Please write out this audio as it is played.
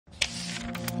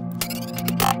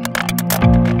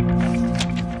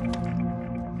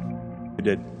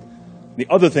we did. The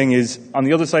other thing is, on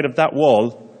the other side of that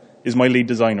wall is my lead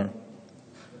designer,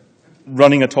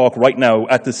 running a talk right now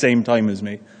at the same time as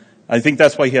me. I think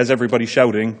that's why he has everybody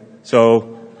shouting.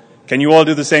 So can you all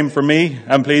do the same for me?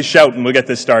 And please shout and we'll get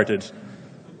this started.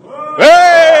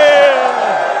 Hey!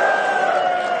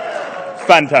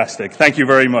 Fantastic. Thank you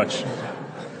very much.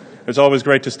 It's always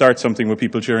great to start something with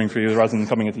people cheering for you rather than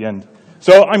coming at the end.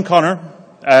 So I'm Conor.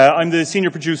 I'm the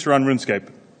senior producer on RuneScape.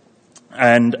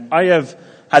 And I have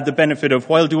had the benefit of,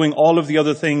 while doing all of the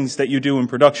other things that you do in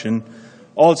production,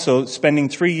 also spending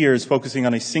 3 years focusing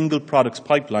on a single product's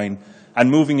pipeline and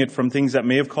moving it from things that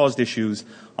may have caused issues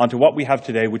onto what we have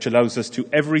today, which allows us to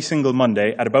every single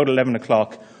Monday at about 11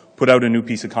 o'clock put out a new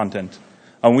piece of content.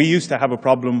 And we used to have a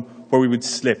problem where we would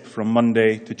slip from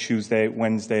Monday to Tuesday,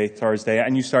 Wednesday, Thursday,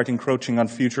 and you start encroaching on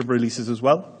future releases as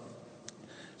well.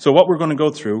 So what we're going to go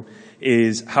through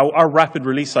is how our rapid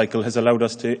release cycle has allowed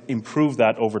us to improve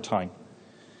that over time.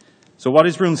 So what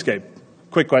is RuneScape?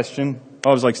 Quick question. I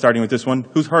always like starting with this one.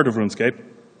 Who's heard of RuneScape?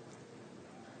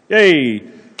 Yay!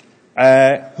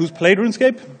 Who's played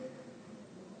RuneScape?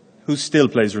 Who still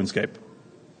plays RuneScape?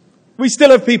 We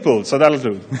still have people, so that'll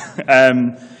do.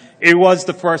 It was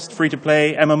the first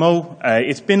free-to-play MMO.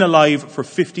 It's been alive for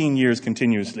 15 years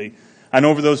continuously. And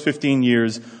over those 15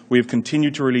 years, we have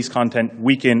continued to release content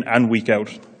week in and week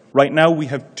out. Right now, we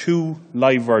have 2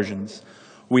 live versions.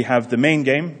 We have the main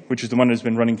game, which is the one that's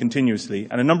been running continuously.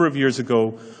 And a number of years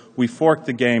ago, we forked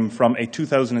the game from a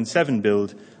 2007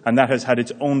 build, and that has had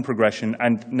its own progression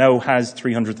and now has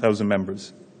 300,000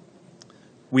 members.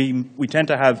 We tend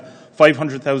to have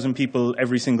 500,000 people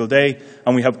every single day,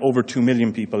 and we have over 2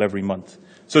 million people every month.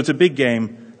 So it's a big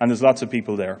game, and there's lots of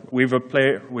people there. We've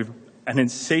an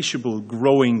insatiable,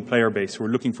 growing player base who are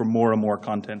looking for more and more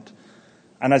content.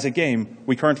 And as a game,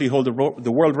 we currently hold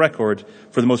the world record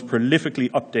for the most prolifically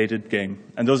updated game.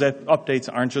 And those updates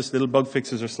aren't just little bug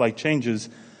fixes or slight changes.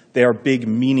 They are big,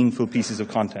 meaningful pieces of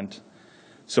content.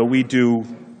 So we do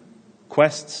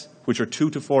quests, which are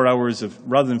 2 to 4 hours of,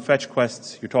 rather than fetch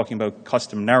quests, you're talking about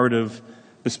custom narrative,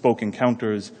 bespoke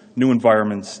encounters, new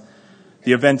environments.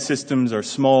 The event systems are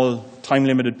small,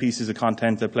 time-limited pieces of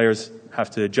content that players have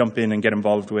to jump in and get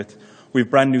involved with. We have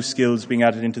brand new skills being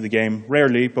added into the game,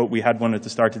 rarely, but we had one at the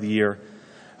start of the year.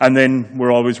 And then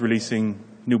we're always releasing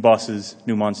new bosses,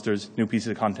 new monsters, new pieces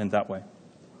of content that way.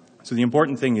 So the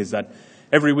important thing is that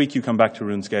every week you come back to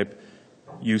RuneScape,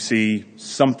 you see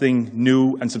something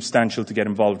new and substantial to get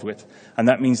involved with. And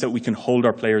that means that we can hold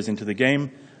our players into the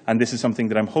game. And this is something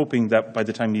that I'm hoping that by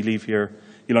the time you leave here,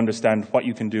 you'll understand what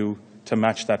you can do to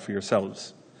match that for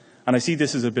yourselves. And I see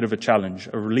this as a bit of a challenge,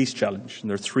 a release challenge. And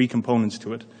there are 3 components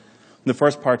to it. The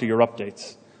first part are your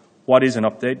updates. What is an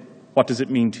update? What does it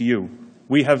mean to you?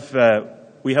 We have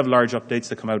large updates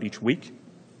that come out each week.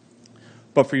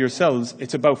 But for yourselves,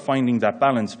 it's about finding that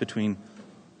balance between,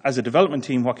 as a development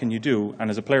team, what can you do? And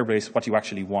as a player base, what do you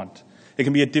actually want? It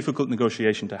can be a difficult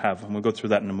negotiation to have, and we'll go through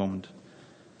that in a moment.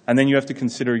 And then you have to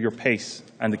consider your pace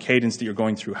and the cadence that you're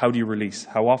going through. How do you release?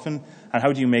 How often? And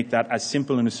how do you make that as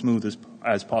simple and as smooth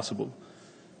as possible?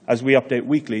 As we update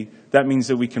weekly, that means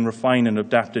that we can refine and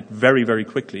adapt it very, very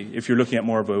quickly. If you're looking at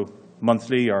more of a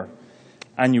monthly or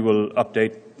annual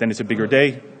update, then it's a bigger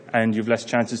day, and you have less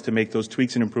chances to make those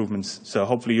tweaks and improvements. So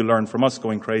hopefully you learn from us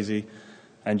going crazy,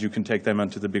 and you can take them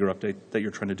onto the bigger update that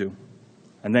you're trying to do.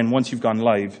 And then once you've gone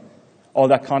live, all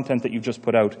that content that you've just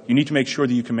put out, you need to make sure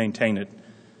that you can maintain it.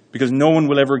 Because no one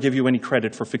will ever give you any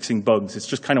credit for fixing bugs. It's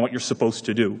just kind of what you're supposed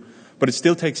to do. But it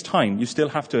still takes time. You still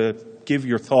have to give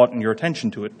your thought and your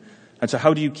attention to it. And so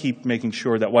how do you keep making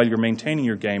sure that while you're maintaining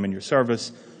your game and your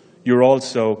service, you're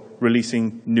also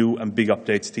releasing new and big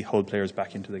updates to hold players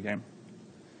back into the game?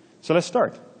 So let's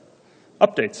start.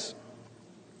 Updates.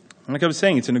 And like I was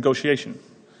saying, it's a negotiation.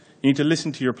 You need to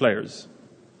listen to your players.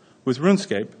 With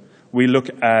RuneScape, we look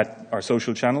at our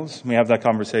social channels. We have that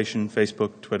conversation,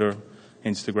 Facebook, Twitter,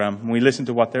 Instagram. And we listen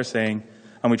to what they're saying,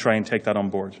 and we try and take that on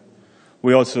board.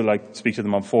 We also speak to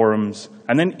them on forums.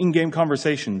 And then in-game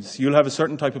conversations. You'll have a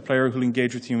certain type of player who'll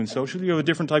engage with you in social. You have a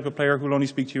different type of player who'll only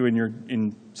speak to you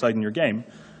inside your game.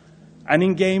 And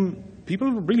in-game, people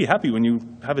are really happy when you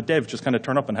have a dev just kind of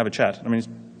turn up and have a chat. I mean,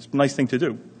 it's a nice thing to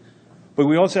do. But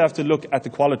we also have to look at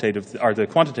the qualitative or the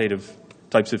quantitative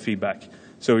types of feedback.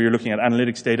 So you're looking at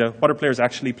analytics data. What are players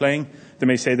actually playing? They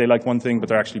may say they like one thing, but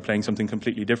they're actually playing something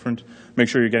completely different. Make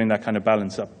sure you're getting that kind of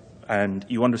balance up. And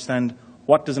you understand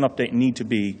what does an update need to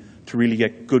be to really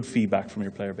get good feedback from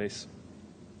your player base.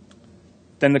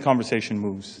 Then the conversation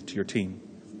moves to your team.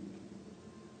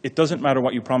 It doesn't matter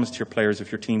what you promise to your players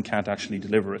if your team can't actually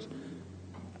deliver it.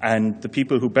 And the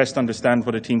people who best understand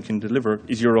what a team can deliver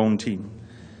is your own team.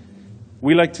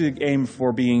 We like to aim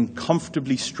for being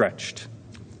comfortably stretched.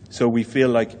 So we feel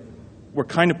like we're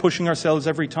kind of pushing ourselves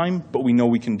every time, but we know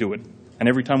we can do it. And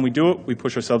every time we do it, we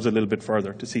push ourselves a little bit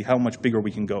further to see how much bigger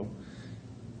we can go.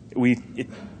 It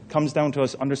comes down to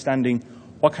us understanding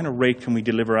what kind of rate can we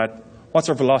deliver at, what's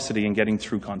our velocity in getting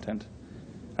through content.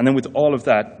 And then with all of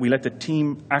that, we let the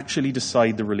team actually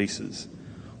decide the releases.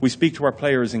 We speak to our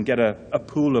players and get a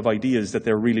pool of ideas that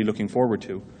they're really looking forward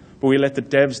to. But we let the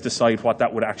devs decide what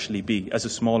that would actually be as a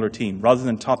smaller team. Rather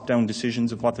than top-down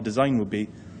decisions of what the design would be,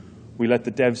 we let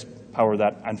the devs power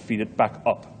that and feed it back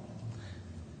up.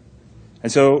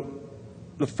 And so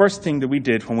the first thing that we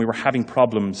did when we were having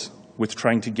problems with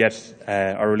trying to get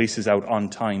our releases out on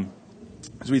time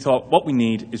is we thought what we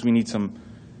need some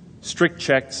strict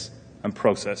checks and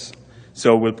process.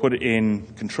 So we'll put in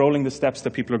controlling the steps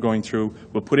that people are going through.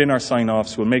 We'll put in our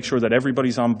sign-offs. We'll make sure that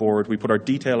everybody's on board. We put our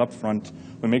detail up front.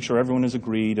 We make sure everyone is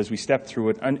agreed as we step through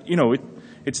it. And, you know,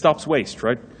 it stops waste,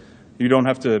 right? You don't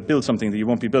have to build something that you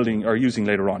won't be building or using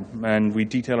later on. And we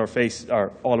detail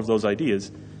all of those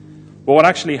ideas. But what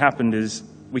actually happened is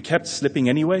we kept slipping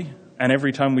anyway. And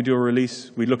every time we do a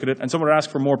release, we look at it. And someone would ask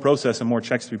for more process and more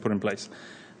checks to be put in place.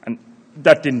 And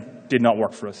that did not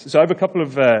work for us. So I have a couple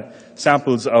of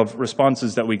samples of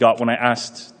responses that we got when I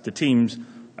asked the teams,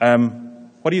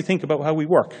 what do you think about how we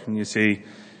work? And you see,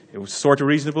 it was sort of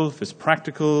reasonable, it's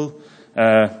practical,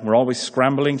 we're always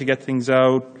scrambling to get things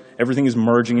out, everything is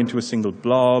merging into a single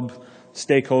blob,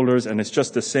 stakeholders, and it's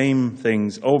just the same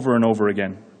things over and over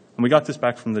again. And we got this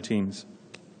back from the teams.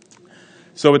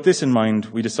 So with this in mind,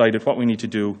 we decided what we need to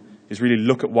do is really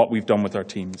look at what we've done with our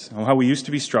teams. And how we used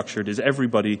to be structured is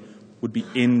everybody would be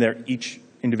in their each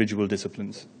individual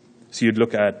disciplines. So you'd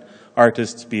look at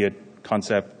artists, be it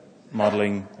concept,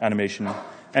 modeling, animation,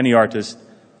 any artist.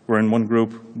 We're in one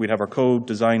group, we'd have our code,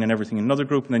 design, and everything in another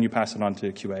group, and then you pass it on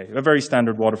to QA. A very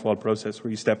standard waterfall process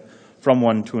where you step from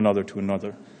one to another to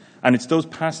another. And it's those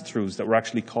pass-throughs that were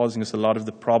actually causing us a lot of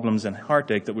the problems and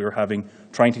heartache that we were having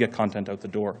trying to get content out the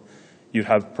door. You'd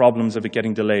have problems of it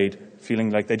getting delayed, feeling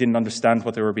like they didn't understand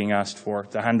what they were being asked for.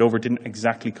 The handover didn't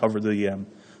exactly cover the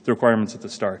requirements at the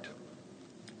start.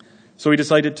 So we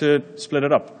decided to split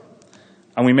it up.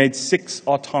 And we made 6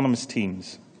 autonomous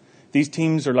teams. These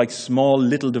teams are like small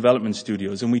little development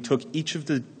studios, and we took each of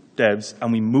the devs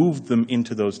and we moved them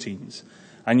into those teams.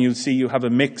 And you'll see you have a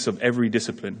mix of every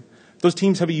discipline. Those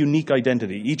teams have a unique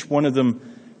identity. Each one of them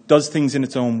does things in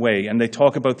its own way, and they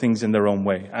talk about things in their own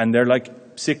way. And they're like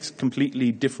 6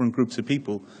 completely different groups of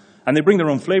people. And they bring their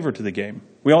own flavor to the game.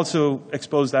 We also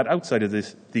expose that outside of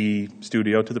the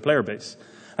studio to the player base.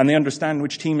 And they understand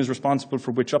which team is responsible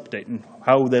for which update and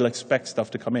how they'll expect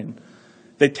stuff to come in.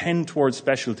 They tend towards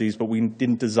specialties, but we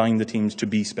didn't design the teams to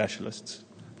be specialists.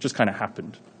 It just kind of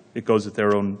happened. It goes with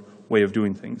their own way of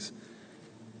doing things.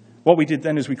 What we did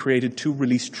then is we created 2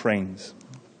 release trains.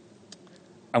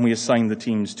 And we assigned the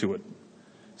teams to it.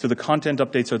 So the content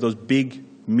updates are those big,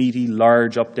 meaty,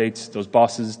 large updates, those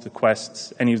bosses, the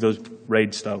quests, any of those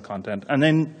raid-style content. And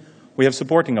then we have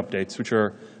supporting updates, which are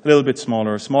a little bit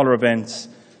smaller events,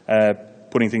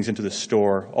 putting things into the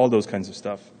store, all those kinds of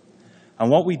stuff. And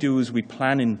what we do is we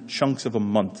plan in chunks of a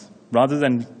month. Rather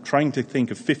than trying to think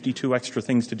of 52 extra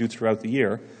things to do throughout the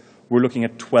year, we're looking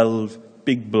at 12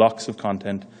 big blocks of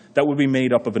content that will be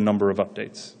made up of a number of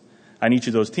updates. And each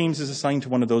of those teams is assigned to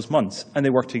one of those months, and they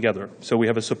work together. So we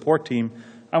have a support team,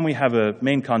 and we have a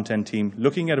main content team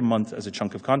looking at a month as a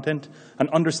chunk of content and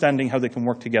understanding how they can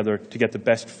work together to get the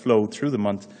best flow through the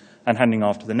month and handing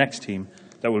off to the next team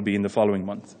that will be in the following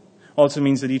month. Also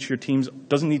means that each of your teams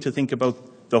doesn't need to think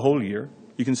about the whole year.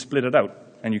 You can split it out,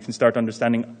 and you can start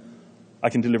understanding, I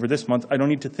can deliver this month. I don't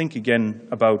need to think again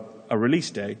about a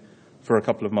release day for a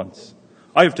couple of months.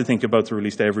 I have to think about the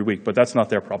release day every week, but that's not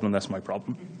their problem, that's my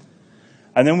problem.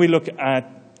 And then we look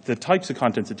at the types of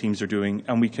content the teams are doing,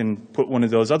 and we can put one of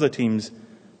those other teams,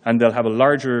 and they'll have a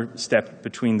larger step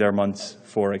between their months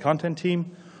for a content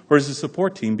team, whereas a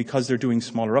support team, because they're doing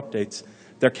smaller updates,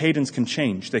 their cadence can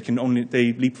change. They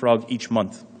leapfrog each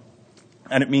month.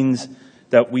 And it means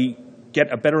that we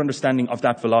get a better understanding of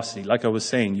that velocity. Like I was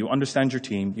saying, you understand your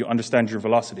team, you understand your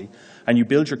velocity, and you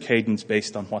build your cadence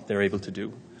based on what they're able to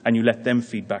do, and you let them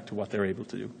feed back to what they're able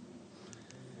to do.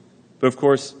 But of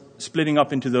course, splitting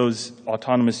up into those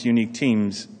autonomous, unique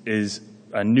teams is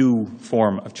a new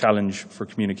form of challenge for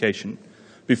communication.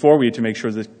 Before, we had to make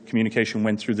sure that communication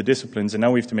went through the disciplines, and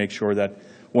now we have to make sure that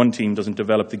one team doesn't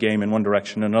develop the game in one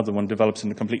direction and another one develops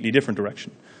in a completely different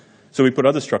direction. So we put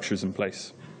other structures in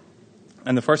place.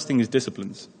 And the first thing is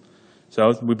disciplines.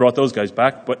 So we brought those guys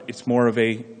back, but it's more of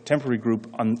a temporary group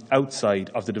on outside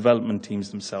of the development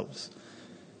teams themselves.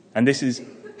 And this is,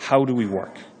 how do we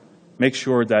work? make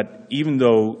sure that even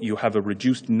though you have a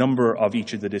reduced number of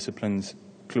each of the disciplines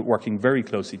working very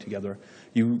closely together,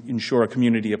 you ensure a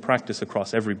community of practice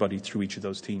across everybody through each of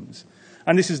those teams.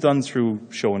 And this is done through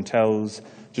show and tells,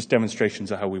 just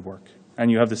demonstrations of how we work.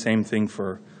 And you have the same thing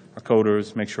for our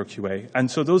coders, make sure QA. And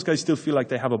so those guys still feel like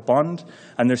they have a bond,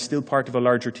 and they're still part of a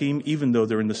larger team, even though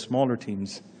they're in the smaller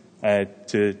teams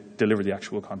to deliver the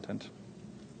actual content.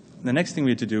 The next thing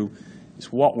we had to do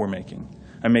is what we're making,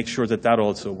 and make sure that that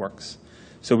also works.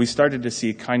 So we started to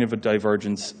see kind of a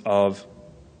divergence of,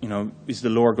 is the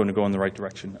lore going to go in the right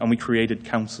direction? And we created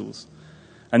councils.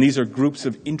 And these are groups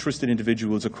of interested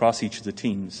individuals across each of the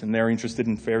teams, and they're interested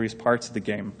in various parts of the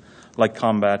game, like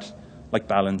combat, like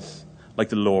balance, like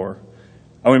the lore.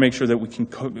 And we make sure that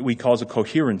we cause a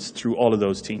coherence through all of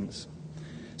those teams.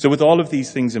 So with all of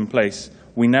these things in place,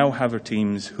 we now have our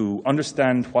teams who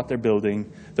understand what they're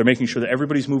building. They're making sure that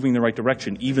everybody's moving in the right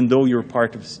direction, even though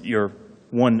you're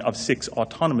one of 6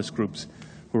 autonomous groups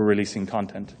who are releasing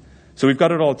content. So we've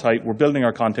got it all tight. We're building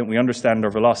our content. We understand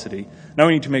our velocity. Now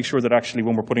we need to make sure that actually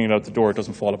when we're putting it out the door, it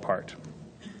doesn't fall apart.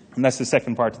 And that's the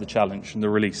second part of the challenge, and the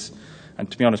release. And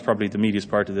to be honest, probably the meatiest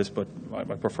part of this, but I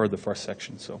prefer the first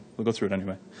section, so we'll go through it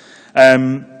anyway.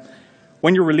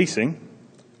 When you're releasing,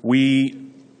 we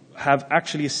have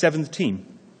actually a 7th team.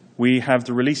 We have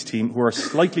the release team who are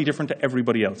slightly different to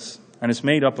everybody else. And it's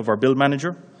made up of our build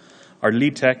manager, our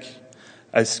lead tech,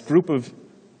 a group of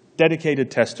dedicated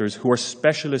testers who are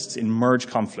specialists in merge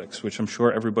conflicts, which I'm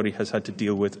sure everybody has had to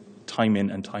deal with time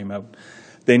in and time out.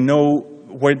 They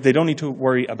don't need to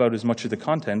worry about as much of the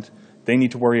content. They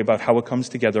need to worry about how it comes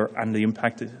together and the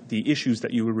impact, the issues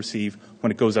that you will receive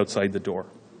when it goes outside the door.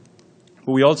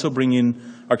 But we also bring in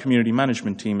our community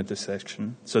management team at this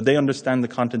section, so they understand the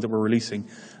content that we're releasing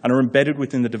and are embedded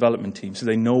within the development team, so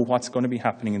they know what's going to be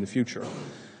happening in the future.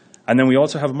 And then we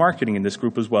also have marketing in this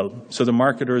group as well. So the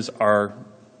marketers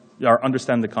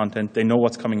understand the content, they know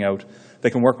what's coming out, they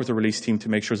can work with the release team to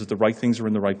make sure that the right things are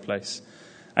in the right place.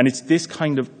 And it's this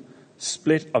kind of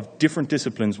split of different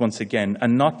disciplines once again,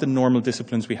 and not the normal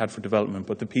disciplines we had for development,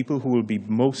 but the people who will be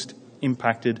most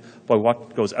impacted by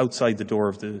what goes outside the door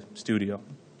of the studio.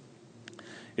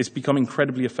 It's become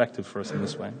incredibly effective for us in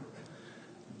this way.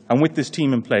 And with this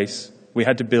team in place, we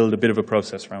had to build a bit of a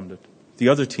process around it. The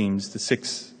other teams, the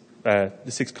six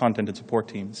content and support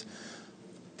teams,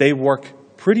 they work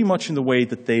pretty much in the way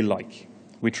that they like.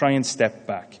 We try and step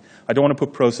back. I don't want to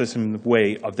put process in the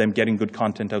way of them getting good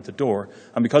content out the door.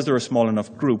 And because they're a small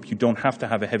enough group, you don't have to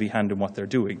have a heavy hand in what they're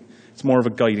doing. It's more of a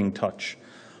guiding touch.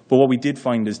 But what we did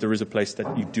find is there is a place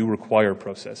that you do require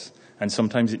process. And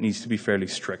sometimes it needs to be fairly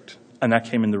strict. And that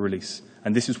came in the release.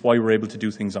 And this is why we're able to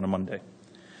do things on a Monday.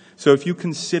 So if you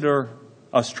consider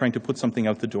us trying to put something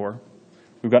out the door,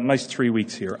 we've got a nice 3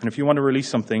 weeks here. And if you want to release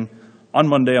something on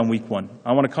Monday on week 1,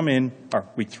 I want to come in, or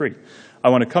week 3, I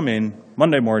want to come in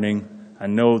Monday morning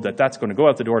and know that that's going to go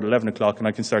out the door at 11 o'clock, and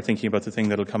I can start thinking about the thing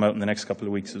that will come out in the next couple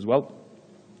of weeks as well.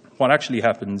 What actually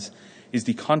happens is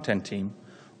the content team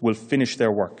will finish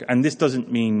their work. And this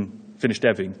doesn't mean finish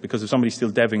deving, because if somebody's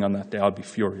still deving on that day, I'll be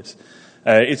furious.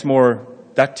 It's more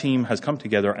that team has come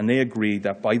together and they agree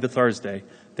that by the Thursday,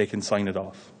 they can sign it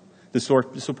off. The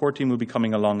support team will be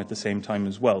coming along at the same time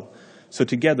as well. So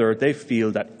together, they feel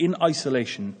that in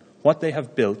isolation, what they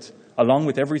have built, along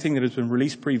with everything that has been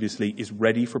released previously, is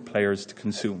ready for players to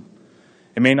consume.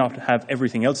 It may not have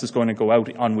everything else that's going to go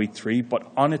out on week 3,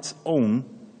 but on its own,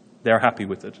 they're happy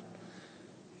with it.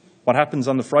 What happens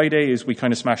on the Friday is we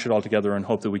kind of smash it all together and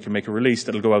hope that we can make a release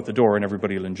that'll go out the door and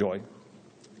everybody will enjoy.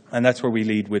 And that's where we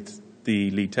lead with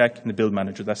the lead tech and the build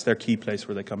manager. That's their key place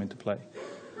where they come into play.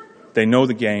 They know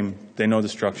the game, they know the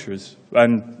structures,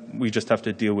 and we just have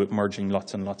to deal with merging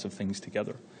lots and lots of things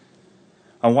together.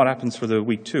 And what happens for the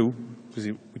week 2 is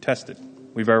we test it.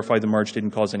 We verify the merge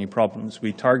didn't cause any problems.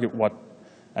 We target what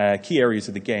key areas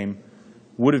of the game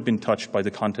would have been touched by the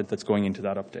content that's going into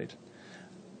that update.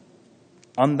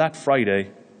 On that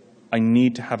Friday, I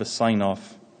need to have a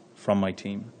sign-off from my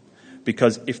team.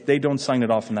 Because if they don't sign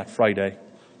it off on that Friday,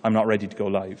 I'm not ready to go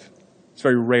live. It's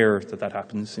very rare that that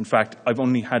happens. In fact, I've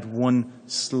only had one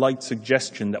slight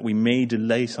suggestion that we may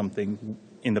delay something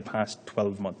in the past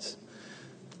 12 months.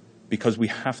 Because we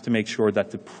have to make sure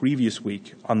that the previous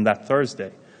week, on that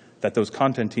Thursday, that those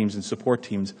content teams and support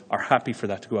teams are happy for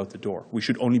that to go out the door. We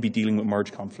should only be dealing with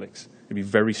merge conflicts. It'd be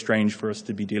very strange for us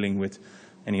to be dealing with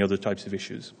any other types of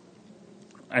issues.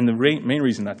 And the main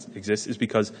reason that exists is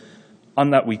because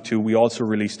On that week too, we also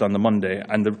released on the Monday,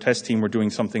 and the test team were doing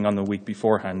something on the week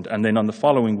beforehand, and then on the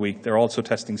following week, they're also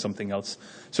testing something else.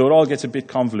 So it all gets a bit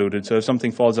convoluted, so if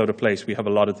something falls out of place, we have a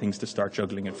lot of things to start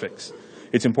juggling and fix.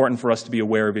 It's important for us to be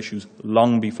aware of issues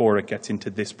long before it gets into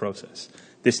this process.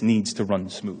 This needs to run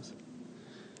smooth.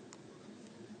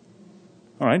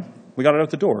 All right, we got it out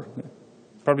the door.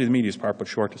 Probably the meatiest part, but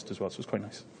shortest as well, so it's quite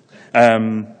nice.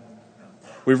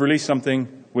 We've released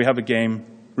something, we have a game.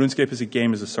 RuneScape is a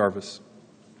game as a service.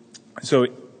 So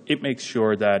it makes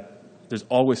sure that there's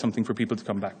always something for people to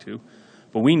come back to,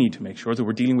 but we need to make sure that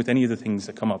we're dealing with any of the things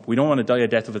that come up. We don't want to die a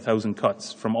death of 1,000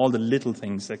 cuts from all the little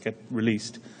things that get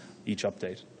released each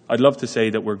update. I'd love to say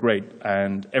that we're great,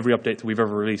 and every update that we've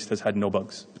ever released has had no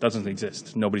bugs. It doesn't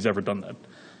exist. Nobody's ever done that.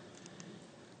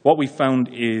 What we found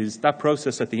is that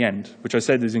process at the end, which I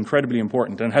said is incredibly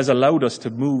important and has allowed us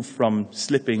to move from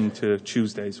slipping to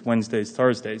Tuesdays, Wednesdays,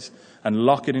 Thursdays, and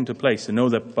lock it into place and know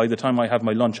that by the time I have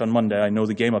my lunch on Monday, I know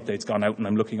the game update's gone out and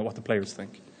I'm looking at what the players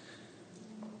think.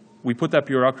 We put that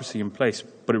bureaucracy in place,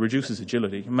 but it reduces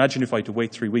agility. Imagine if I had to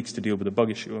wait 3 weeks to deal with a bug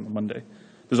issue on a Monday.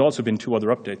 There's also been 2 other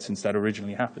updates since that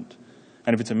originally happened.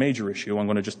 And if it's a major issue, I'm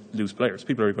going to just lose players.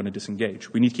 People are going to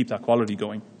disengage. We need to keep that quality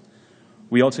going.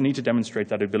 We also need to demonstrate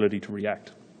that ability to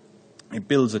react. It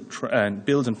builds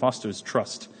and fosters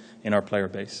trust in our player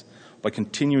base by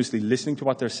continuously listening to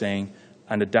what they're saying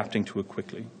and adapting to it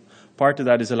quickly. Part of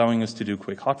that is allowing us to do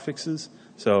quick hot fixes.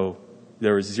 So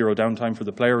there is 0 downtime for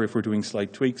the player if we're doing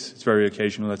slight tweaks. It's very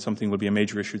occasional that something will be a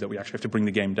major issue that we actually have to bring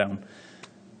the game down.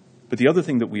 But the other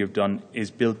thing that we have done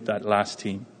is built that last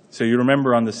team. So you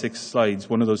remember on the 6 slides,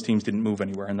 one of those teams didn't move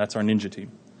anywhere, and that's our ninja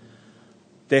team.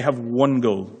 They have one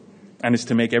goal, and it's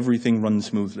to make everything run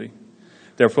smoothly.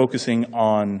 They're focusing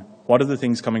on what are the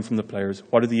things coming from the players,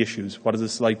 what are the issues, what are the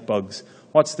slight bugs,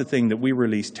 what's the thing that we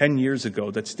released 10 years ago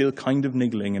that's still kind of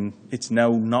niggling and it's now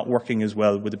not working as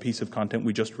well with a piece of content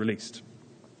we just released.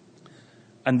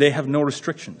 And they have no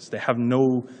restrictions. They have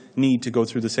no need to go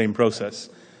through the same process.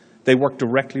 They work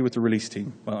directly with the release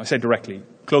team. Well, I say directly,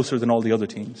 closer than all the other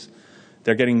teams.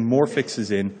 They're getting more fixes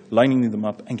in, lining them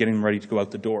up, and getting them ready to go out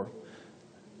the door.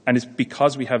 And it's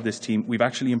because we have this team, we've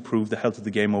actually improved the health of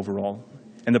the game overall.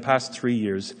 In the past 3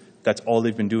 years, that's all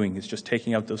they've been doing is just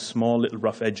taking out those small little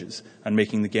rough edges and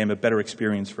making the game a better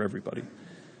experience for everybody.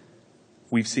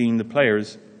 We've seen the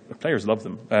players love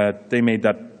them. They made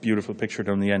that beautiful picture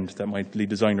down the end that my lead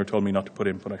designer told me not to put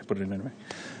in, but I put it in anyway.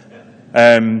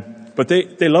 But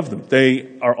they love them.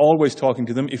 They are always talking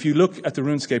to them. If you look at the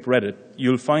RuneScape Reddit,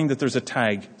 you'll find that there's a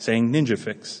tag saying Ninja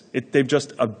Fix. They've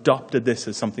just adopted this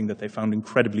as something that they found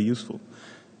incredibly useful.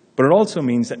 But it also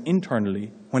means that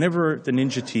internally, whenever the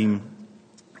Ninja team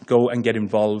go and get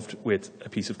involved with a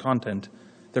piece of content,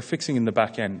 they're fixing in the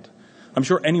back end. I'm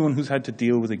sure anyone who's had to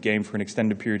deal with a game for an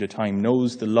extended period of time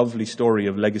knows the lovely story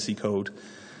of legacy code.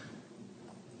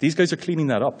 These guys are cleaning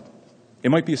that up. It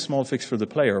might be a small fix for the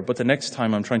player, but the next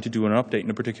time I'm trying to do an update in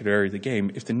a particular area of the game,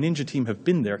 if the Ninja team have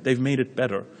been there, they've made it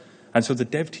better. And so the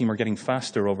dev team are getting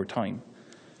faster over time.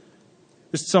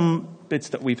 Just some bits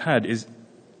that we've had is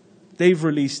they've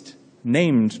released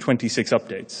named 26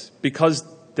 updates because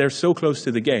they're so close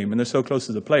to the game and they're so close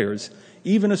to the players.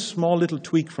 Even a small little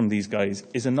tweak from these guys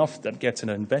is enough that gets an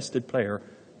invested player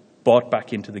bought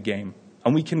back into the game.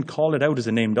 And we can call it out as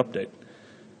a named update.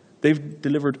 They've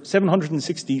delivered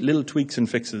 760 little tweaks and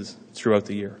fixes throughout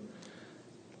the year.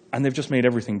 And they've just made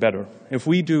everything better. If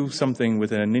we do something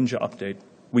with a Ninja update,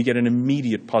 we get an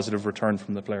immediate positive return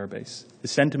from the player base. The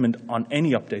sentiment on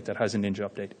any update that has a Ninja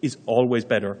update is always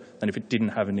better than if it didn't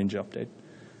have a Ninja update.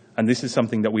 And this is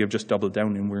something that we have just doubled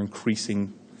down in. We're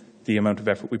increasing the amount of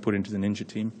effort we put into the Ninja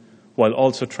team, while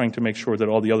also trying to make sure that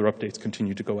all the other updates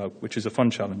continue to go out, which is a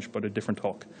fun challenge, but a different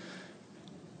talk.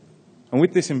 And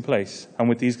with this in place, and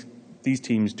with these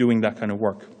teams doing that kind of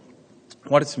work,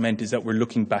 what it's meant is that we're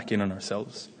looking back in on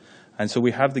ourselves. And so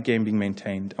we have the game being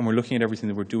maintained, and we're looking at everything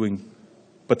that we're doing,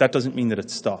 but that doesn't mean that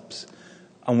it stops.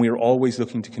 And we are always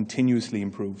looking to continuously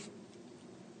improve.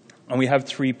 And we have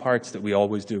 3 parts that we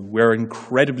always do. We're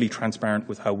incredibly transparent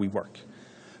with how we work.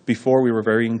 Before, we were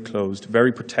very enclosed,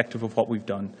 very protective of what we've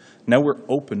done. Now we're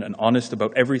open and honest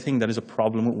about everything that is a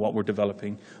problem with what we're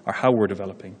developing or how we're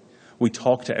developing. We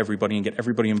talk to everybody and get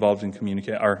everybody involved in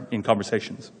in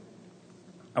conversations.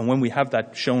 And when we have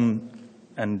that shown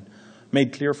and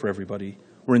made clear for everybody,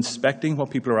 we're inspecting what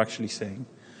people are actually saying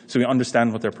so we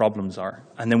understand what their problems are,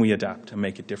 and then we adapt and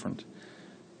make it different.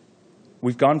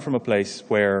 We've gone from a place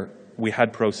where we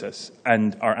had process,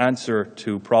 and our answer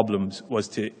to problems was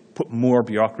to put more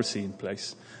bureaucracy in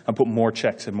place and put more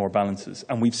checks and more balances.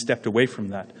 And we've stepped away from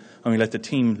that. And we let the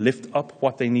team lift up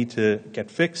what they need to get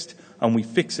fixed, and we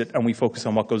fix it, and we focus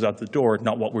on what goes out the door,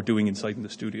 not what we're doing inside in the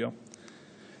studio.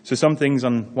 So some things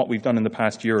on what we've done in the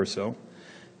past year or so.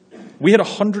 We had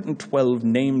 112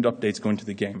 named updates going to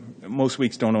the game. Most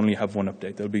weeks don't only have one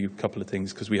update. There'll be a couple of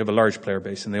things because we have a large player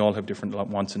base and they all have different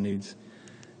wants and needs.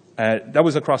 That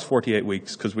was across 48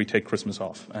 weeks because we take Christmas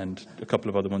off and a couple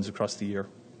of other ones across the year.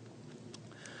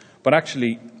 But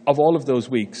actually, of all of those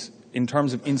weeks, in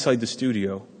terms of inside the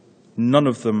studio, none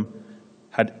of them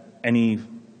had any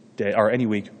day or any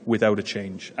week without a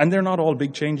change. And they're not all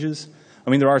big changes. I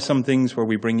mean, there are some things where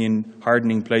we bring in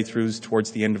hardening playthroughs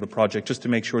towards the end of a project just to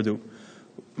make sure that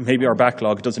maybe our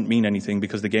backlog doesn't mean anything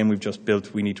because the game we've just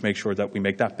built, we need to make sure that we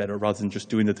make that better rather than just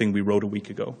doing the thing we wrote a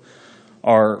week ago.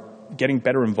 Or getting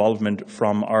better involvement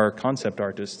from our concept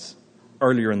artists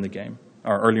earlier in the game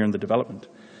or earlier in the development.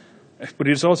 But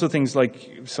it's also things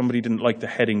like somebody didn't like the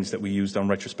headings that we used on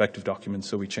retrospective documents,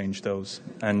 so we changed those.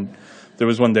 And there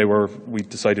was one day where we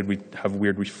decided we'd have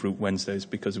Weird Fruit Wednesdays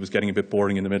because it was getting a bit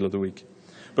boring in the middle of the week.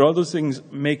 But all those things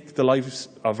make the lives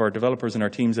of our developers and our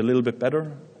teams a little bit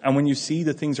better. And when you see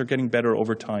that things are getting better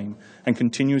over time and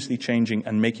continuously changing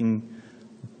and making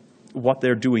what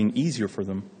they're doing easier for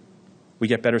them, we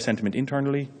get better sentiment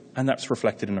internally, and that's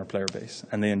reflected in our player base,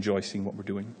 and they enjoy seeing what we're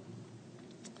doing.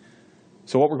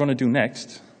 So what we're going to do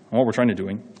next, and what we're trying to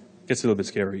do, gets a little bit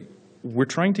scary. We're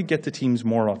trying to get the teams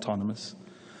more autonomous.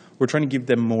 We're trying to give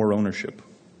them more ownership.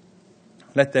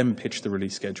 Let them pitch the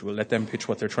release schedule. Let them pitch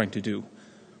what they're trying to do.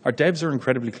 Our devs are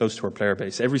incredibly close to our player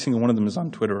base. Every single one of them is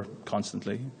on Twitter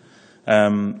constantly.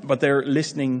 But they're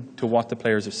listening to what the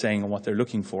players are saying and what they're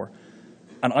looking for.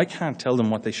 And I can't tell them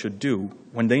what they should do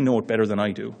when they know it better than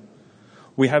I do.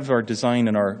 We have our design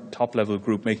and our top-level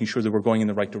group making sure that we're going in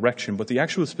the right direction, but the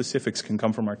actual specifics can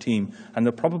come from our team, and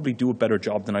they'll probably do a better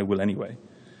job than I will anyway.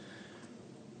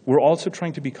 We're also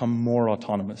trying to become more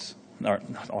autonomous, or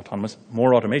not autonomous,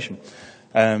 more automation.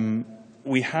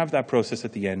 We have that process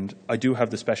at the end. I do have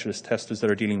the specialist testers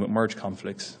that are dealing with merge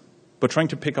conflicts, but trying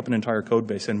to pick up an entire code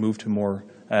base and move to more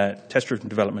test-driven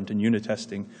development and unit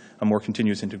testing and more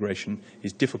continuous integration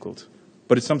is difficult.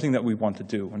 But it's something that we want to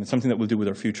do, and it's something that we'll do with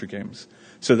our future games,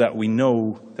 so that we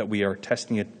know that we are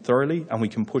testing it thoroughly and we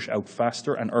can push out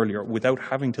faster and earlier without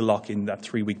having to lock in that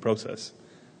 3-week process.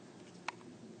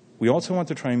 We also want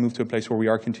to try and move to a place where we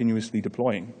are continuously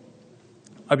deploying.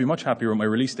 I'd be much happier with my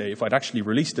release day if I'd actually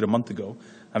released it a month ago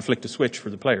and flicked a switch for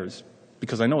the players,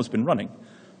 because I know it's been running.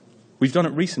 We've done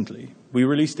it recently. We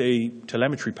released a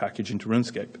telemetry package into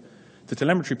RuneScape. The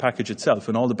telemetry package itself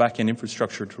and all the back-end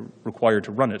infrastructure required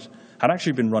to run it had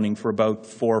actually been running for about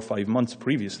 4 or 5 months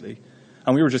previously,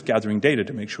 and we were just gathering data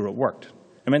to make sure it worked.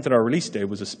 It meant that our release day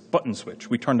was a button switch.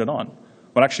 We turned it on.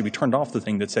 Well, actually, we turned off the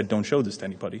thing that said, don't show this to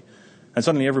anybody, and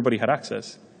suddenly everybody had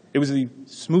access. It was the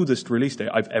smoothest release day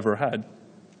I've ever had,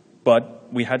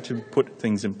 but we had to put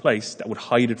things in place that would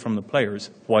hide it from the players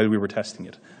while we were testing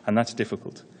it, and that's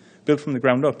difficult. Built from the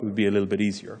ground up, it would be a little bit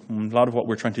easier. And a lot of what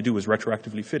we're trying to do is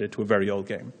retroactively fit it to a very old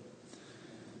game.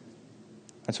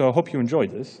 And so I hope you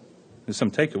enjoyed this. There's some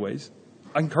takeaways.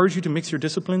 I encourage you to mix your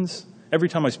disciplines. Every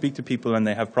time I speak to people and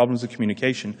they have problems with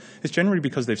communication, it's generally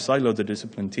because they've siloed the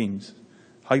discipline teams.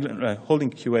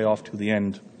 Holding QA off to the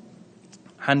end,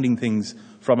 handing things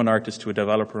from an artist to a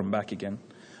developer and back again.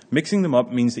 Mixing them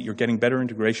up means that you're getting better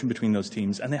integration between those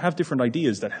teams, and they have different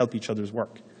ideas that help each other's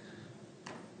work.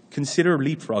 Consider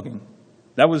leapfrogging.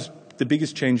 That was the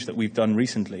biggest change that we've done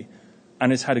recently,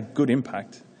 and it's had a good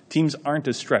impact. Teams aren't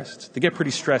as stressed. They get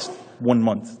pretty stressed 1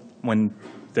 month when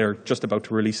they're just about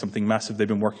to release something massive they've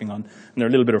been working on, and they're a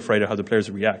little bit afraid of how the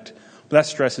players react. But that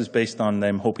stress is based on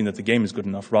them hoping that the game is good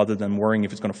enough rather than worrying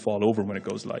if it's going to fall over when it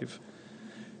goes live.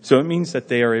 So it means that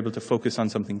they are able to focus on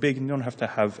something big and you don't have to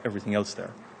have everything else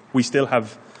there. We still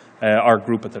have our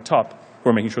group at the top who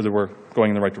are making sure that we're going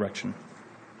in the right direction.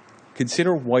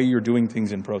 Consider why you're doing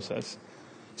things in process.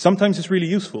 Sometimes it's really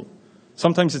useful.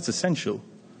 Sometimes it's essential,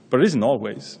 but it isn't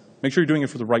always. Make sure you're doing it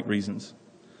for the right reasons.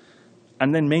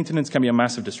 And then maintenance can be a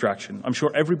massive distraction. I'm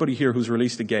sure everybody here who's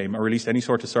released a game or released any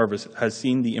sort of service has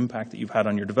seen the impact that you've had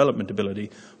on your development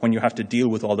ability when you have to deal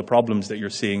with all the problems that you're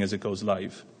seeing as it goes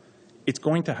live. It's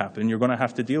going to happen. You're going to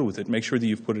have to deal with it. Make sure that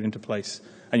you've put it into place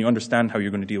and you understand how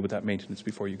you're going to deal with that maintenance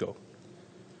before you go.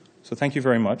 So thank you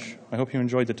very much. I hope you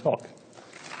enjoyed the talk.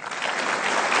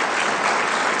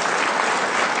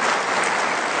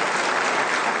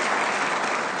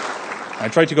 I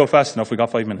tried to go fast enough. We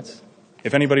got 5 minutes.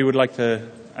 If anybody would like to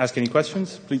ask any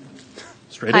questions, please,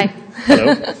 straight in. Hi.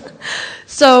 Hello.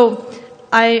 So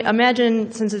I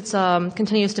imagine since it's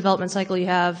continuous development cycle, you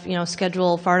have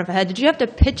schedule far enough ahead. Did you have to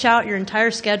pitch out your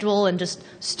entire schedule and just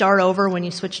start over when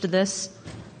you switched to this?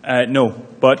 No,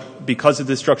 but because of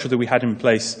the structure that we had in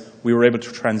place, we were able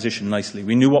to transition nicely.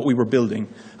 We knew what we were building,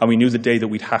 and we knew the day that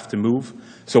we'd have to move.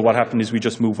 So what happened is we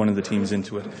just moved one of the teams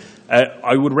into it.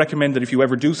 I would recommend that if you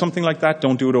ever do something like that,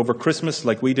 don't do it over Christmas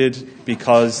like we did,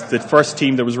 because the first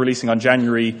team that was releasing on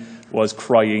January was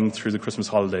crying through the Christmas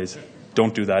holidays.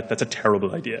 Don't do that. That's a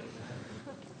terrible idea.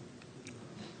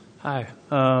 Hi.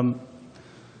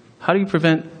 How do you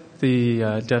prevent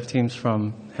the dev teams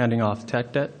from handing off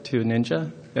tech debt to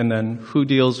Ninja? And then who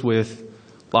deals with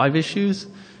live issues?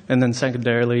 And then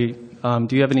secondarily, do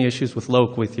you have any issues with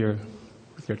Loc with your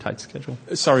tight schedule?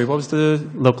 Sorry, what was the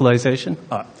localization?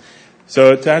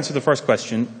 So to answer the first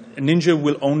question, Ninja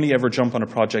will only ever jump on a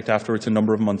project after it's a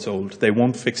number of months old. They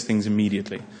won't fix things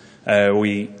immediately.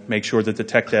 We make sure that the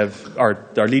tech dev, our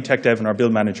lead tech dev and our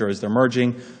build manager, as they're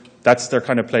merging, that's their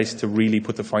kind of place to really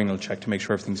put the final check to make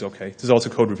sure everything's okay. There's also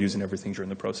code reviews and everything during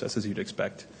the process, as you'd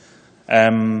expect.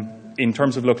 In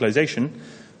terms of localization,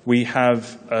 we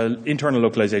have an internal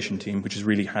localization team, which is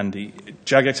really handy.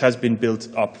 Jagex has been built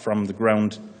up from the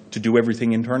ground to do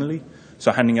everything internally,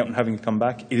 so handing out and having it come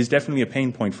back. It is definitely a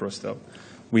pain point for us, though.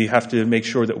 We have to make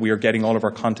sure that we are getting all of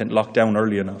our content locked down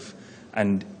early enough.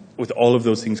 And with all of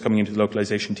those things coming into the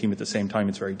localization team at the same time,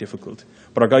 it's very difficult.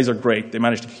 But our guys are great. They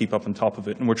manage to keep up on top of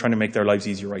it, and we're trying to make their lives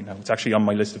easier right now. It's actually on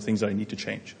my list of things that I need to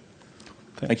change.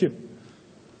 Thank you.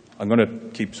 I'm going to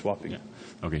keep swapping. Yeah.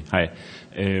 Okay, hi.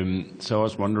 So I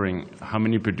was wondering, how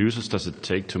many producers does it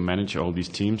take to manage all these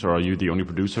teams, or are you the only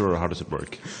producer, or how does it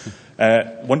work?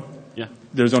 One. Yeah.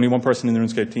 There's only one person in the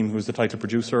RuneScape team who is the title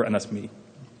producer, and that's me.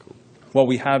 Cool. What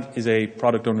we have is a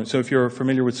product owner. So if you're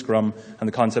familiar with Scrum and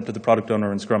the concept of the product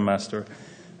owner and Scrum Master,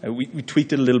 we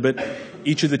tweaked it a little bit.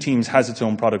 Each of the teams has its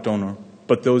own product owner,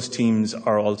 but those teams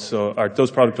are also,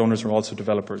 those product owners are also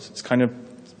developers. It's kind of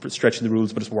stretching the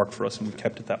rules, but it's worked for us, and we've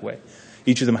kept it that way.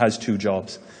 Each of them has 2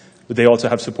 jobs, but they also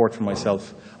have support from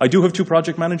myself. I do have 2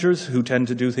 project managers who tend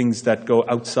to do things that go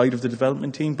outside of the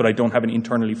development team, but I don't have an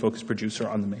internally focused producer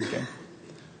on the main game.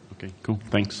 Okay, cool.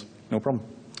 Thanks. No problem.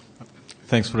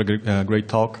 Thanks for a great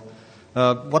talk.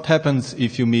 What happens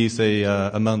if you miss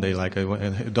a Monday, like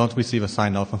don't receive a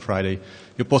sign-off on Friday?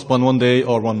 You postpone one day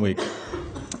or 1 week?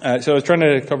 So I was trying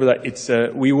to cover that.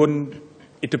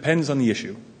 It depends on the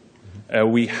issue.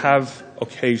 We have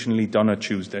occasionally done a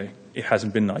Tuesday. It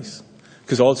hasn't been nice.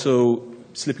 Because also,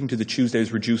 slipping to the Tuesday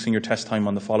is reducing your test time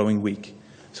on the following week.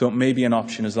 So it may be an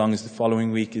option as long as the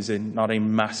following week is not a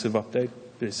massive update.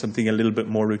 There's something a little bit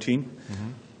more routine.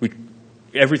 Mm-hmm.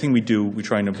 Everything we do, we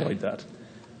try and avoid that.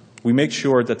 We make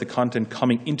sure that the content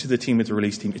coming into the team, at the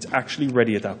release team, it's actually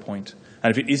ready at that point. And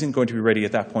if it isn't going to be ready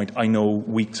at that point, I know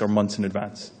weeks or months in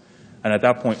advance. And at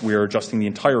that point, we are adjusting the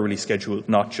entire release schedule,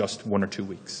 not just 1 or 2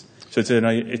 weeks. So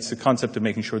it's a concept of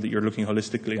making sure that you're looking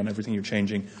holistically on everything you're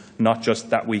changing, not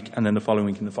just that week and then the following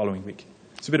week and the following week.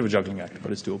 It's a bit of a juggling act, but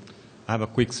it's doable. I have a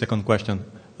quick second question.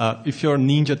 If your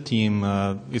Ninja team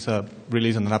is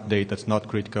releasing an update that's not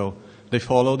critical, they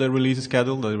follow the release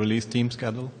schedule, the release team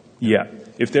schedule? Yeah.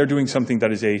 If they're doing something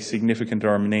that is a significant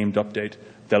or named update,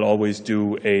 they'll always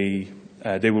do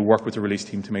they will work with the release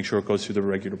team to make sure it goes through the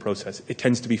regular process. It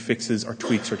tends to be fixes or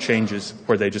tweaks or changes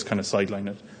where they just kind of sideline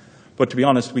it. But to be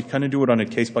honest, we kind of do it on a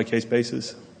case-by-case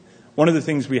basis. One of the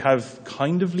things we have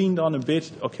kind of leaned on a bit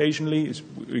occasionally is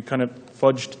we kind of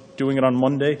fudged doing it on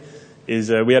Monday, is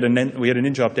we had a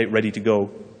Ninja update ready to go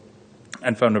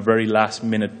and found a very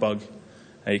last-minute bug.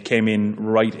 It came in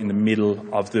right in the middle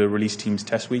of the release team's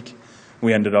test week.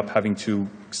 We ended up having to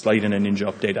slide in a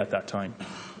Ninja update at that time.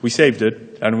 We saved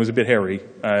it, and it was a bit hairy,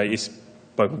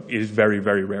 but it is very,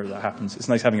 very rare that happens. It's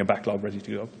nice having a backlog ready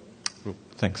to go. Cool.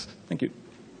 Thanks. Thank you.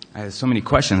 I have so many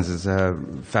questions. It's a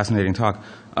fascinating talk.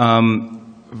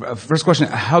 First question,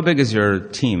 how big is your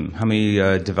team? How many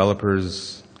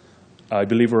developers? I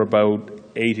believe we're about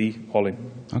 80 all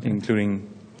in, okay, including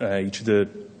each of the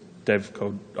dev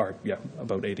code,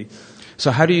 about 80.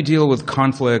 So how do you deal with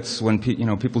conflicts when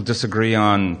people disagree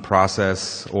on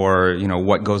process or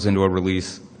what goes into a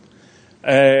release?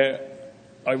 I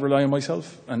rely on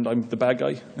myself, and I'm the bad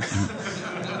guy.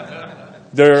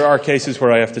 There are cases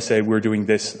where I have to say we're doing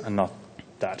this and not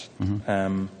that.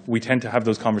 Mm-hmm. We tend to have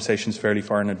those conversations fairly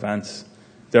far in advance.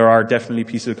 There are definitely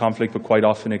pieces of conflict, but quite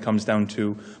often it comes down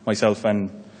to myself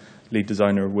and lead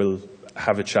designer will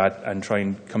have a chat and try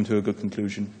and come to a good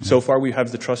conclusion. Mm-hmm. So far, we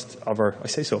have the trust of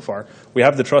we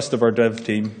have the trust of our dev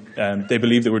team. They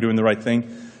believe that we're doing the right thing.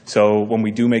 So when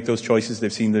we do make those choices,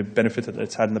 they've seen the benefit that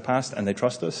it's had in the past, and they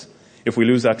trust us. If we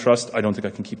lose that trust, I don't think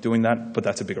I can keep doing that, but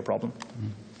that's a bigger problem.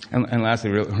 Mm-hmm. And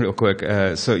lastly, real quick,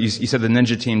 so you said the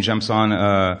Ninja team jumps on,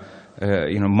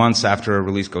 months after a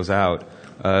release goes out.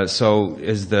 So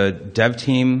is the dev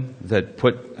team that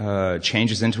put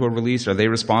changes into a release, are they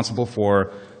responsible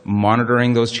for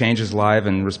monitoring those changes live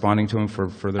and responding to them for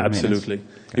further Absolutely.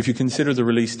 maintenance? If you consider the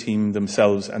release team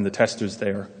themselves and the testers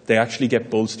there, they actually get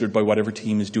bolstered by whatever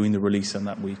team is doing the release in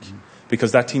that week.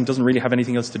 Because that team doesn't really have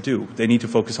anything else to do. They need to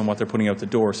focus on what they're putting out the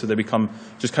door, so they become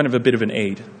just kind of a bit of an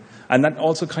aid. And that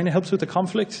also kind of helps with the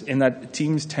conflict, in that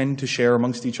teams tend to share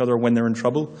amongst each other when they're in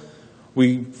trouble.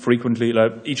 We frequently,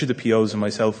 each of the POs and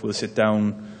myself will sit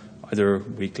down either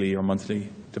weekly or monthly,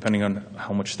 depending on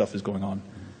how much stuff is going on,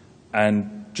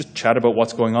 and just chat about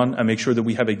what's going on and make sure that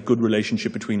we have a good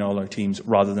relationship between all our teams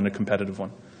rather than a competitive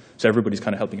one. So everybody's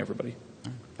kind of helping everybody.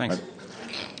 Thanks. Right.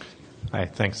 Hi,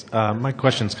 thanks. My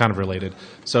question's kind of related.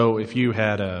 So if you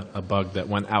had a bug that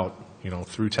went out,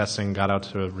 through testing, got out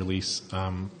to a release,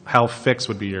 how fast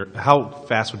would be your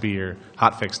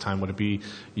hot fix time? Would it be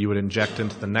you would inject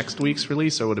into the next week's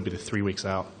release, or would it be the 3 weeks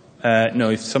out?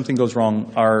 No, if something goes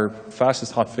wrong, our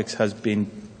fastest hotfix has been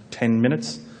 10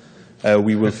 minutes.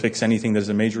 We will fix anything that is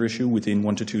a major issue within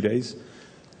 1 to 2 days.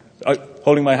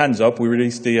 Holding my hands up, we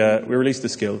released the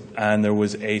skill, and there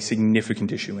was a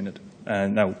significant issue in it.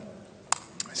 Now,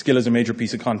 skill is a major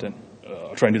piece of content.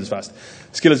 I'll try and do this fast.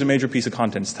 Skill is a major piece of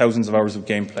content. It's thousands of hours of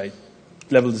gameplay.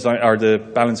 Level design, or the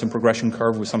balance and progression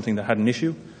curve, was something that had an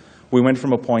issue. We went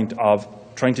from a point of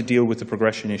trying to deal with the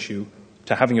progression issue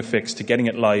to having a fix, to getting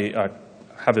it live,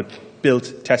 have it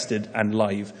built, tested, and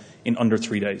live in under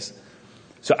 3 days.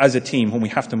 So as a team, when we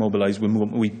have to mobilize, we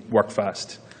work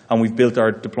fast. And we've built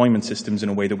our deployment systems in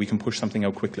a way that we can push something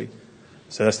out quickly.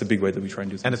 So that's the big way that we try and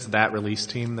do things. And it's that release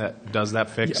team that does that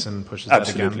fix and pushes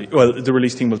Absolutely. that again? Well, the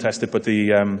release team will test it, but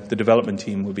the development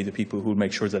team will be the people who will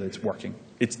make sure that it's working.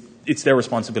 It's their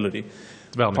responsibility.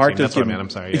 Development team, that's what I meant, I'm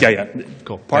sorry. Yeah.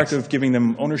 Cool. Part Thanks. of giving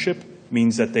them ownership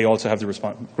means that they also have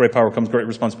the great power comes great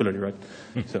responsibility, right?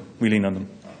 So we lean on them.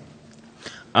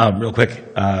 Real quick,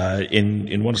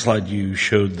 in one slide you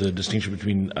showed the distinction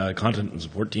between content and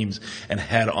support teams, and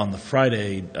had on the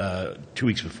Friday, 2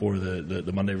 weeks before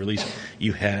the Monday release,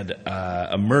 you had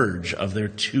a merge of their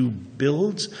two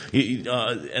builds,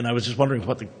 and I was just wondering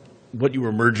what you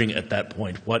were merging at that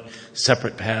point. What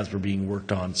separate paths were being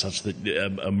worked on such that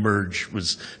a merge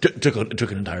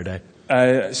took an entire day?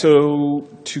 So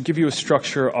to give you a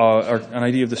structure, or an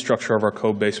idea of the structure of our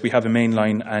code base, we have a main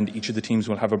line, and each of the teams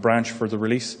will have a branch for the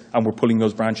release, and we're pulling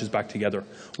those branches back together.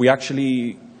 We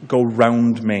actually go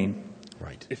round main.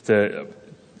 Right.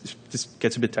 This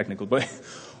gets a bit technical, but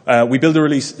we build a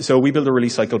release. So we build a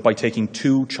release cycle by taking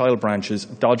two child branches,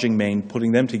 dodging main,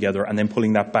 putting them together, and then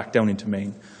pulling that back down into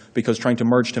main. Because trying to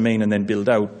merge to main and then build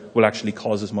out will actually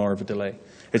cause us more of a delay.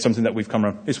 It's something that we've come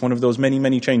around. It's one of those many,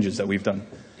 many changes that we've done.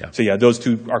 Yeah. So yeah, those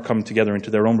two are come together into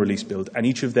their own release build, and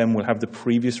each of them will have the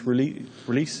previous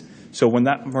release. So when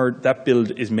that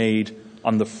build is made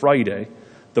on the Friday,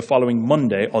 the following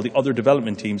Monday, all the other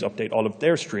development teams update all of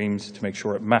their streams to make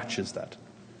sure it matches that.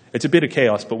 It's a bit of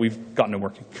chaos, but we've gotten it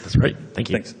working. That's great. Thank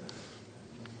you. Thanks.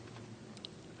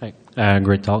 Hi,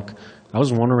 great talk. I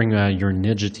was wondering, your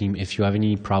Ninja team, if you have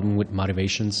any problem with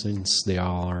motivation, since they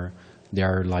are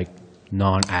like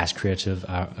not as creative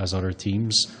as other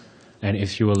teams, and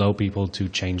if you allow people to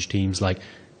change teams, like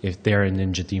if they're a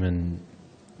Ninja team and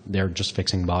they're just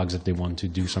fixing bugs, if they want to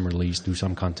do some release, do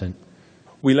some content.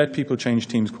 We let people change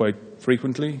teams quite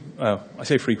frequently. I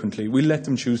say frequently. We let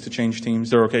them choose to change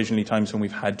teams. There are occasionally times when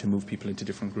we've had to move people into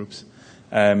different groups.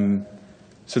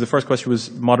 So the first question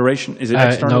was moderation. Is it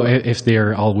external? No, if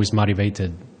they're always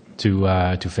motivated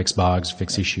to fix bugs,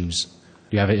 fix issues.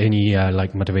 Do you have any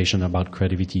like motivation about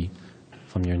creativity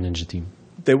from your Ninja team?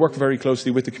 They work very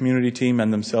closely with the community team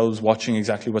and themselves, watching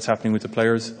exactly what's happening with the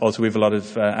players. Also, we have a lot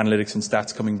of analytics and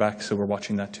stats coming back, so we're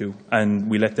watching that too. And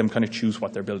we let them kind of choose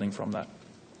what they're building from that.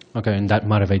 Okay, and that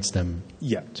motivates them.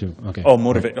 Yeah. Too. Okay. Oh,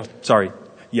 motivate. Oh, sorry.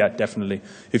 Yeah, definitely.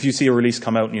 If you see a release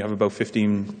come out and you have about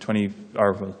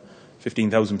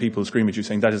 15,000 people scream at you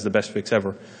saying that is the best fix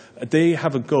ever, they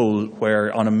have a goal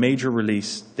where on a major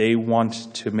release they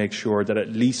want to make sure that at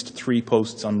least 3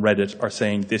 posts on Reddit are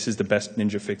saying this is the best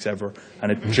Ninja fix ever,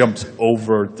 and it jumps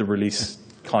over the release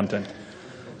content.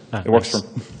 It works for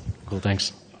them. Cool,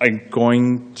 thanks. I'm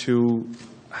going to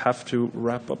have to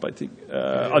wrap up, I think.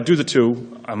 I'll do the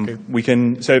 2. Okay. We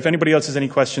can. So if anybody else has any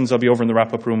questions, I'll be over in the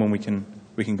wrap-up room and we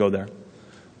can go there.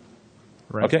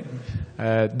 Right. Okay.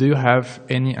 Do you have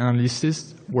any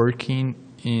analysts working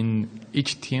in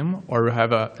each team, or you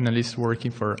have an analyst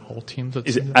working for all teams?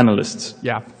 Is it analysts?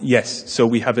 Yeah. Yes. So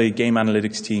we have a game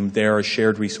analytics team. They're a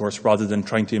shared resource rather than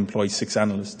trying to employ 6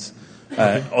 analysts.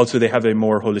 Also, they have a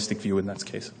more holistic view in that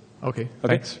case. Okay,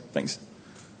 Okay, thanks. thanks.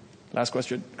 Last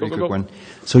question. Go, Very go, quick go. one.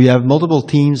 So you have multiple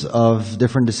teams of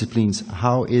different disciplines.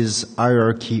 How is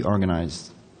hierarchy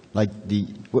organized? Like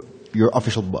your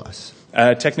official boss?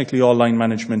 Technically, all line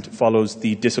management follows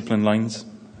the discipline lines.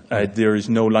 There is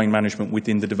no line management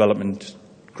within the development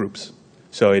groups.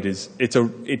 So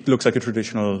it looks like a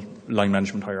traditional line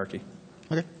management hierarchy.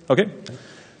 Okay. Okay?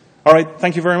 All right.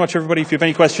 Thank you very much, everybody. If you have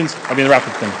any questions, I'll be in the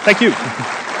wrap-up thing. Thank you.